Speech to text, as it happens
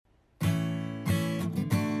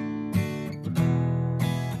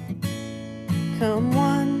Come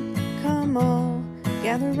one, come all,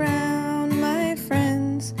 gather round, my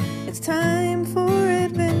friends. It's time for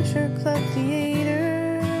Adventure Club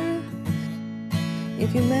Theater.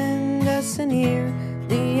 If you lend us an ear,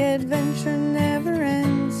 the adventure never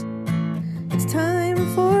ends. It's time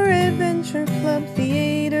for Adventure Club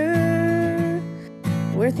Theater,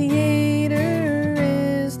 where theater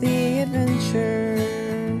is the adventure.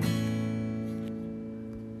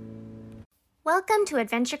 Welcome to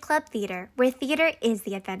Adventure Club Theater, where theater is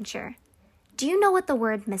the adventure. Do you know what the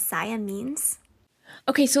word Messiah means?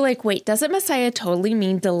 Okay, so wait, doesn't Messiah totally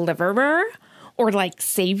mean deliverer? Or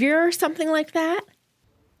savior or something like that?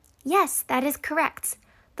 Yes, that is correct.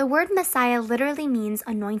 The word Messiah literally means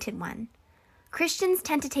anointed one. Christians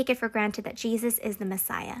tend to take it for granted that Jesus is the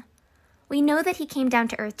Messiah. We know that he came down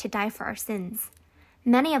to earth to die for our sins.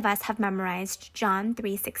 Many of us have memorized John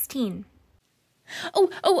 3:16.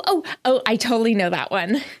 Oh, I totally know that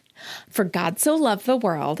one. For God so loved the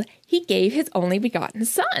world, he gave his only begotten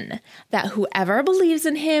Son, that whoever believes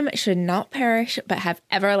in him should not perish but have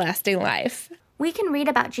everlasting life. We can read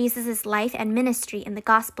about Jesus' life and ministry in the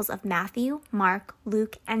Gospels of Matthew, Mark,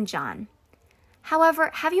 Luke, and John.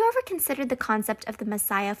 However, have you ever considered the concept of the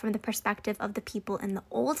Messiah from the perspective of the people in the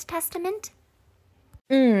Old Testament?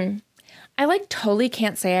 I totally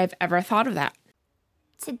can't say I've ever thought of that.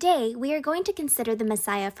 Today, we are going to consider the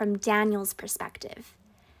Messiah from Daniel's perspective.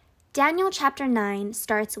 Daniel chapter 9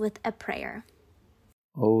 starts with a prayer.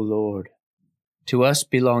 O Lord, to us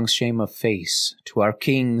belongs shame of face, to our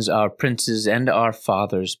kings, our princes, and our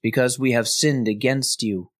fathers, because we have sinned against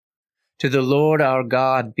you. To the Lord our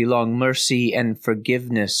God belong mercy and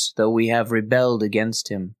forgiveness, though we have rebelled against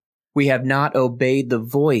him. We have not obeyed the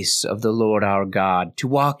voice of the Lord our God, to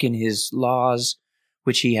walk in his laws,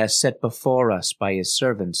 which he has set before us by his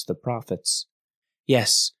servants the prophets.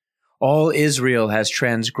 Yes, all Israel has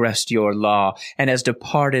transgressed your law, and has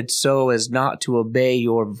departed so as not to obey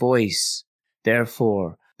your voice.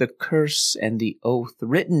 Therefore, the curse and the oath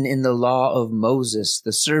written in the law of Moses,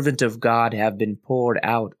 the servant of God, have been poured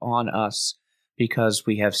out on us, because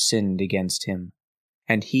we have sinned against him.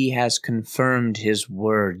 And he has confirmed his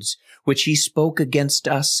words, which he spoke against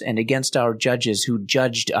us and against our judges who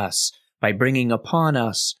judged us, by bringing upon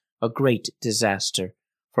us a great disaster.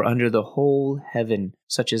 For under the whole heaven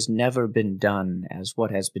such has never been done as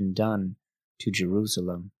what has been done to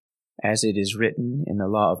Jerusalem. As it is written in the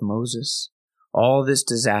law of Moses, all this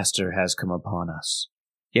disaster has come upon us.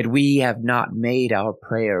 Yet we have not made our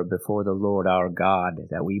prayer before the Lord our God,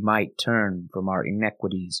 that we might turn from our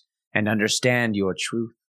iniquities and understand your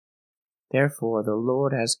truth. Therefore the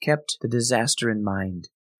Lord has kept the disaster in mind,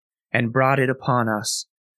 and brought it upon us.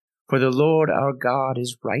 For the Lord our God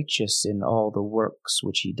is righteous in all the works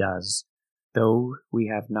which he does, though we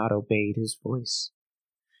have not obeyed his voice.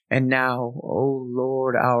 And now, O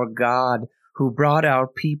Lord our God, who brought our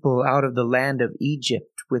people out of the land of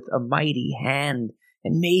Egypt with a mighty hand,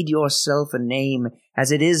 and made yourself a name,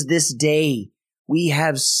 as it is this day, we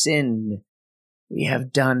have sinned, we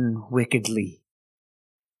have done wickedly.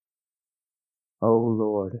 O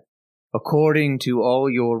Lord, according to all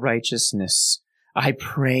your righteousness, I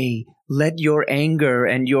pray, let your anger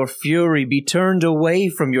and your fury be turned away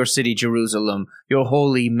from your city Jerusalem, your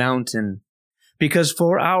holy mountain. Because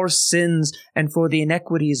for our sins and for the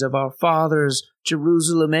iniquities of our fathers,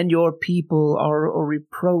 Jerusalem and your people are a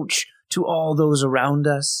reproach to all those around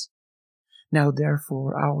us. Now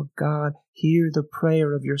therefore, our God, hear the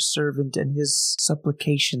prayer of your servant and his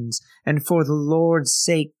supplications, and for the Lord's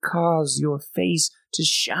sake cause your face to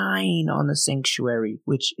shine on the sanctuary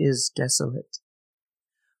which is desolate.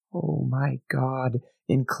 O my God,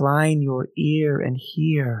 incline your ear and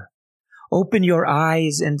hear. Open your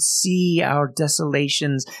eyes and see our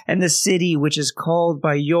desolations and the city which is called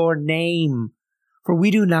by your name. For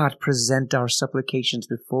we do not present our supplications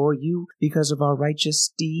before you because of our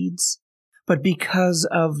righteous deeds, but because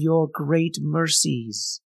of your great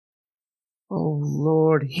mercies. O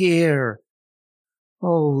Lord, hear.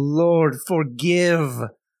 O Lord, forgive.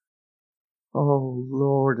 O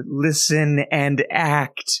Lord, listen and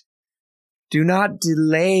act. Do not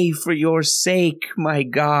delay for your sake, my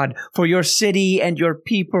God, for your city and your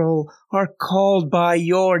people are called by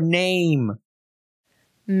your name.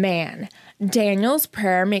 Man, Daniel's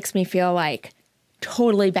prayer makes me feel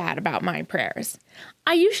totally bad about my prayers.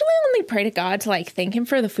 I usually only pray to God to thank him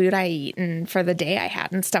for the food I eat and for the day I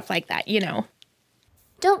had and stuff like that,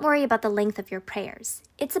 Don't worry about the length of your prayers.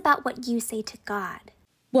 It's about what you say to God.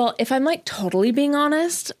 Well, if I'm totally being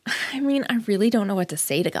honest, I really don't know what to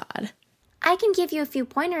say to God. I can give you a few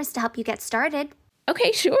pointers to help you get started.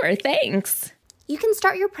 Okay, sure, thanks. You can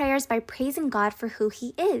start your prayers by praising God for who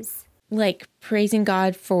he is. like praising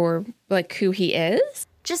God for like who he is?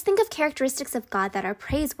 Just think of characteristics of God that are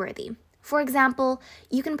praiseworthy. For example,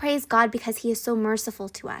 you can praise God because he is so merciful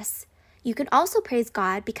to us. You can also praise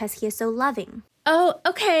God because he is so loving. Oh,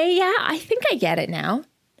 okay. Yeah, I think I get it now.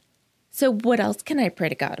 So what else can I pray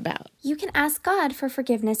to God about? You can ask God for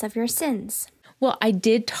forgiveness of your sins. Well, I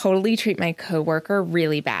did totally treat my coworker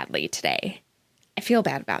really badly today. I feel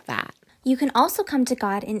bad about that. You can also come to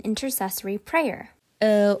God in intercessory prayer.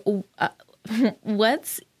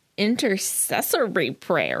 What's intercessory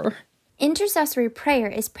prayer? Intercessory prayer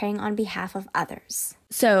is praying on behalf of others.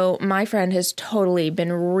 So my friend has totally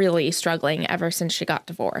been really struggling ever since she got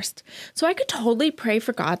divorced. So I could totally pray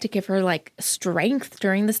for God to give her like strength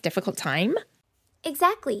during this difficult time.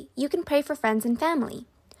 Exactly. You can pray for friends and family.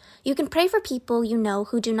 You can pray for people you know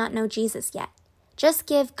who do not know Jesus yet. Just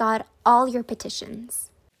give God all your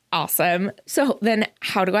petitions. Awesome. So then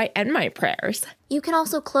how do I end my prayers? You can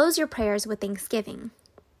also close your prayers with thanksgiving.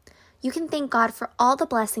 You can thank God for all the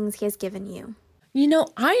blessings he has given you. You know,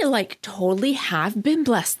 I totally have been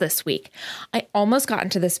blessed this week. I almost got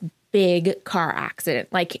into this big car accident,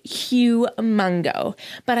 humongo,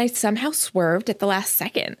 but I somehow swerved at the last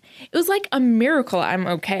second. It was like a miracle I'm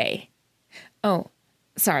okay. Oh,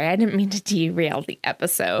 sorry, I didn't mean to derail the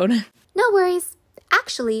episode. No worries.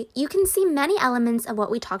 Actually, you can see many elements of what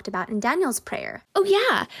we talked about in Daniel's prayer. Oh,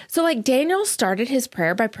 yeah. So, Daniel started his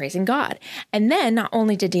prayer by praising God. And then not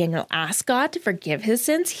only did Daniel ask God to forgive his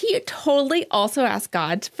sins, he totally also asked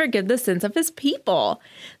God to forgive the sins of his people.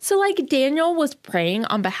 So, Daniel was praying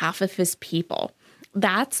on behalf of his people.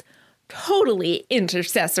 That's totally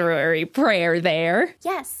intercessory prayer there.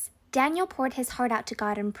 Yes, Daniel poured his heart out to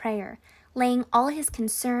God in prayer, laying all his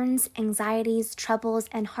concerns, anxieties, troubles,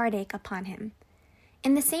 and heartache upon him.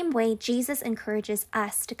 In the same way, Jesus encourages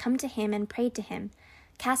us to come to him and pray to him,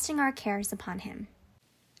 casting our cares upon him.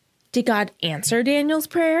 Did God answer Daniel's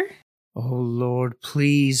prayer? Oh Lord,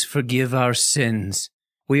 please forgive our sins.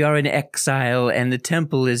 We are in exile and the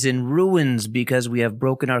temple is in ruins because we have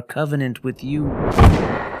broken our covenant with you.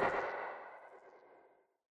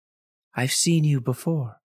 I've seen you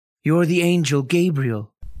before. You're the angel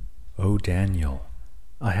Gabriel. O Daniel,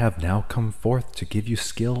 I have now come forth to give you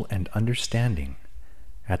skill and understanding.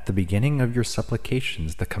 At the beginning of your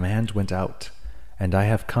supplications the command went out, and I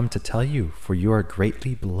have come to tell you, for you are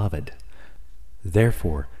greatly beloved.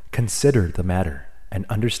 Therefore, consider the matter and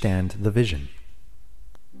understand the vision.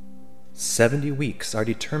 70 weeks are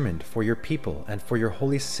determined for your people and for your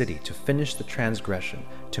holy city to finish the transgression,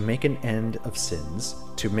 to make an end of sins,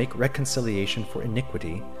 to make reconciliation for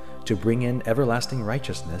iniquity, to bring in everlasting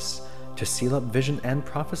righteousness, to seal up vision and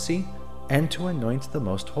prophecy, and to anoint the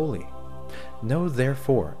most holy. Know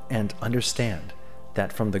therefore and understand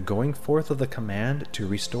that from the going forth of the command to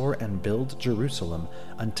restore and build Jerusalem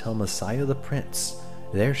until Messiah the Prince,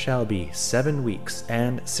 there shall be 7 weeks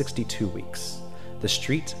and 62 weeks. The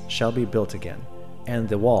street shall be built again, and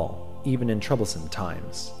the wall, even in troublesome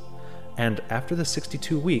times. And after the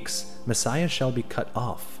 62 weeks, Messiah shall be cut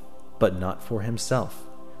off, but not for himself.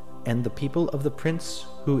 And the people of the Prince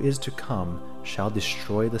who is to come shall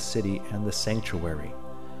destroy the city and the sanctuary.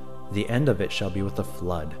 The end of it shall be with a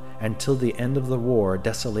flood, and till the end of the war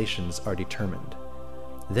desolations are determined.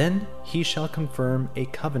 Then he shall confirm a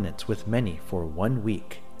covenant with many for 1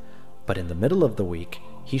 week. But in the middle of the week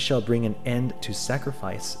he shall bring an end to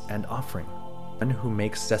sacrifice and offering, one who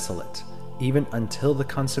makes desolate, even until the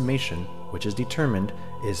consummation, which is determined,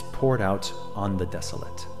 is poured out on the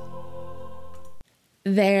desolate.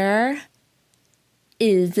 There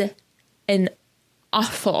is an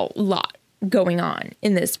awful lot going on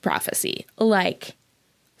in this prophecy,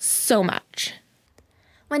 so much.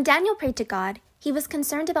 When Daniel prayed to God, he was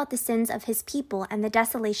concerned about the sins of his people and the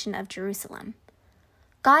desolation of Jerusalem.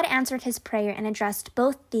 God answered his prayer and addressed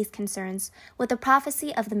both these concerns with the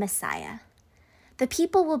prophecy of the Messiah. The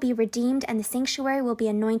people will be redeemed and the sanctuary will be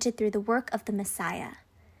anointed through the work of the Messiah.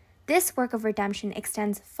 This work of redemption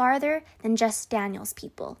extends farther than just Daniel's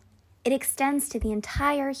people. It extends to the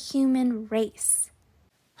entire human race.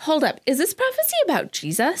 Hold up, is this prophecy about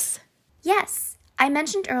Jesus? Yes, I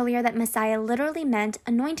mentioned earlier that Messiah literally meant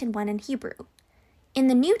anointed one in Hebrew. In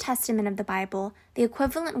the New Testament of the Bible, the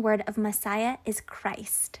equivalent word of Messiah is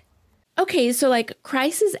Christ. Okay, so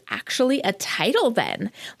Christ is actually a title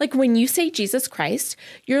then. When you say Jesus Christ,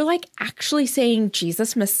 you're actually saying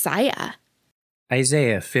Jesus Messiah.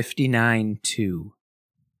 Isaiah 59:2.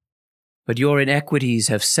 But your iniquities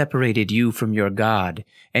have separated you from your God,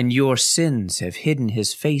 and your sins have hidden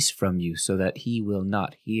his face from you so that he will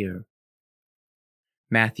not hear.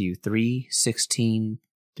 Matthew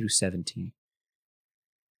 3:16-17.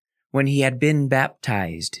 When he had been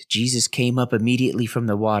baptized, Jesus came up immediately from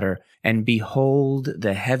the water, and behold,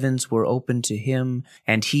 the heavens were opened to him,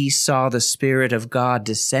 and he saw the Spirit of God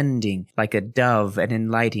descending like a dove and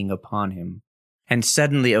alighting upon him. And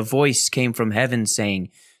suddenly a voice came from heaven saying,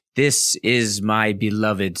 "This is my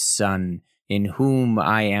beloved Son, in whom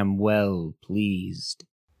I am well pleased."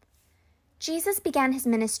 Jesus began his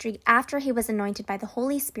ministry after he was anointed by the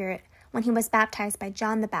Holy Spirit when he was baptized by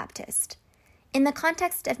John the Baptist. In the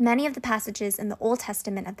context of many of the passages in the Old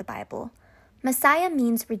Testament of the Bible, Messiah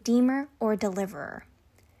means Redeemer or Deliverer.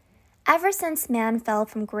 Ever since man fell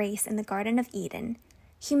from grace in the Garden of Eden,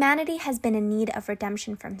 humanity has been in need of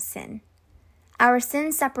redemption from sin. Our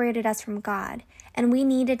sin separated us from God, and we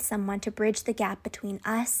needed someone to bridge the gap between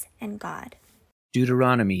us and God.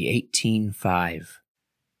 Deuteronomy 18:5.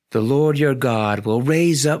 The Lord your God will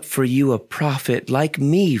raise up for you a prophet like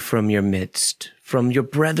me from your midst, from your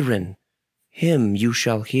brethren. Him you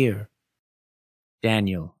shall hear.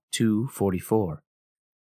 Daniel 2:44.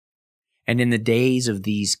 And in the days of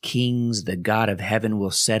these kings, the God of heaven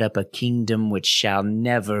will set up a kingdom which shall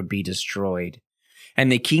never be destroyed.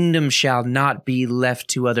 And the kingdom shall not be left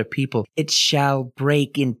to other people. It shall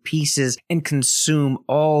break in pieces and consume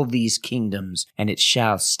all these kingdoms, and it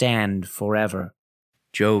shall stand forever.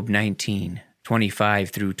 Job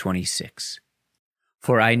 19:25-26.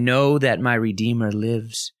 For I know that my Redeemer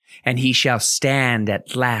lives, and he shall stand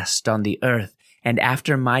at last on the earth, and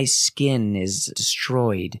after my skin is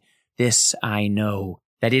destroyed, this I know,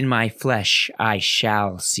 that in my flesh I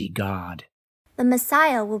shall see God. The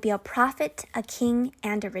Messiah will be a prophet, a king,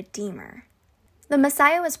 and a redeemer. The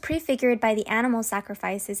Messiah was prefigured by the animal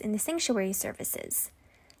sacrifices in the sanctuary services.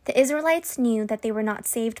 The Israelites knew that they were not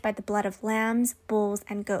saved by the blood of lambs, bulls,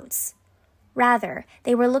 and goats. Rather,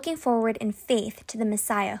 they were looking forward in faith to the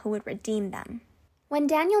Messiah who would redeem them. When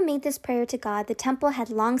Daniel made this prayer to God, the temple had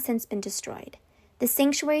long since been destroyed. The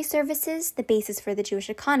sanctuary services, the basis for the Jewish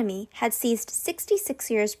economy, had ceased 66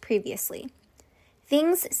 years previously.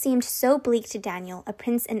 Things seemed so bleak to Daniel, a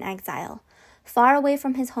prince in exile, far away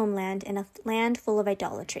from his homeland in a land full of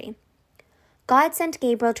idolatry. God sent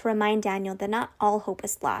Gabriel to remind Daniel that not all hope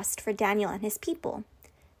was lost for Daniel and his people.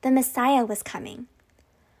 The Messiah was coming.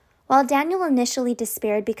 While Daniel initially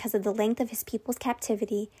despaired because of the length of his people's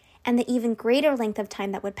captivity and the even greater length of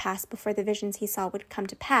time that would pass before the visions he saw would come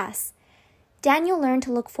to pass, Daniel learned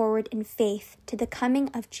to look forward in faith to the coming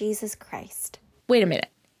of Jesus Christ. Wait a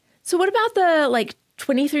minute. So what about the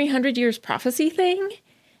 2,300 years prophecy thing?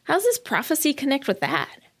 How does this prophecy connect with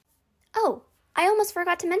that? Oh, I almost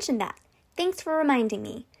forgot to mention that. Thanks for reminding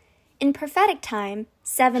me. In prophetic time,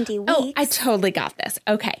 70 weeks... Oh, I totally got this.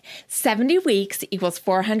 Okay. 70 weeks equals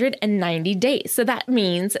 490 days. So that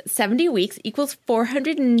means 70 weeks equals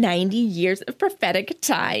 490 years of prophetic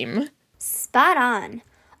time. Spot on.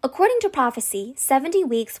 According to prophecy, 70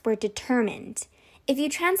 weeks were determined. If you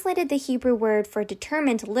translated the Hebrew word for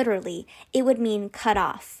determined literally, it would mean cut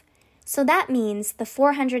off. So that means the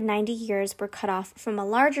 490 years were cut off from a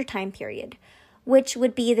larger time period, which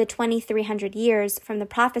would be the 2,300 years from the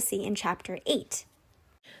prophecy in chapter 8.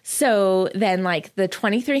 So then the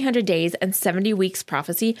 2,300 days and 70 weeks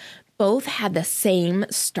prophecy both had the same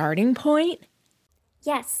starting point?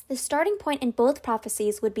 Yes, the starting point in both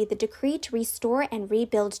prophecies would be the decree to restore and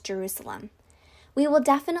rebuild Jerusalem. We will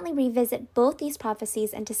definitely revisit both these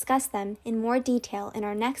prophecies and discuss them in more detail in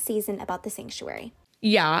our next season about the sanctuary.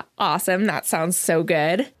 Yeah, awesome. That sounds so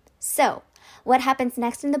good. So, what happens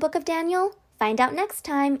next in the book of Daniel? Find out next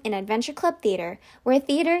time in Adventure Club Theater, where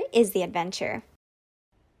theater is the adventure.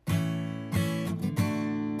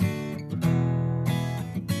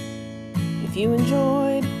 If you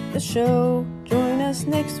enjoyed the show, join us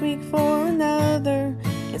next week for another.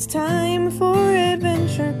 It's time for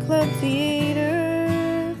Adventure Club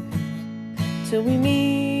Theater. Till we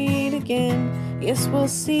meet again, yes, we'll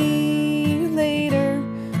see you later.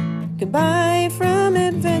 Goodbye from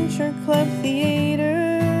Adventure Club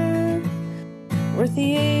Theater, where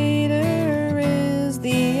theater is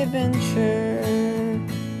the adventure.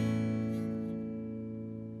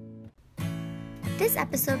 This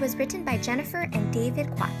episode was written by Jennifer and David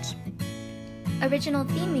Quach. Original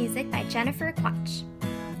theme music by Jennifer Quach.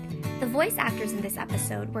 The voice actors in this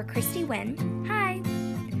episode were Christy Wynn, hi,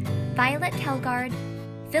 Violet Kelgard,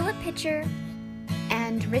 Philip Pitcher,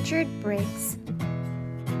 and Richard Briggs.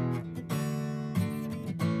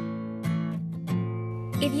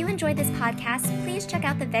 If you enjoyed this podcast, please check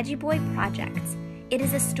out the Veggie Boy Project. It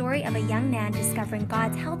is a story of a young man discovering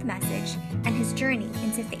God's health message and his journey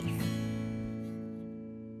into faith.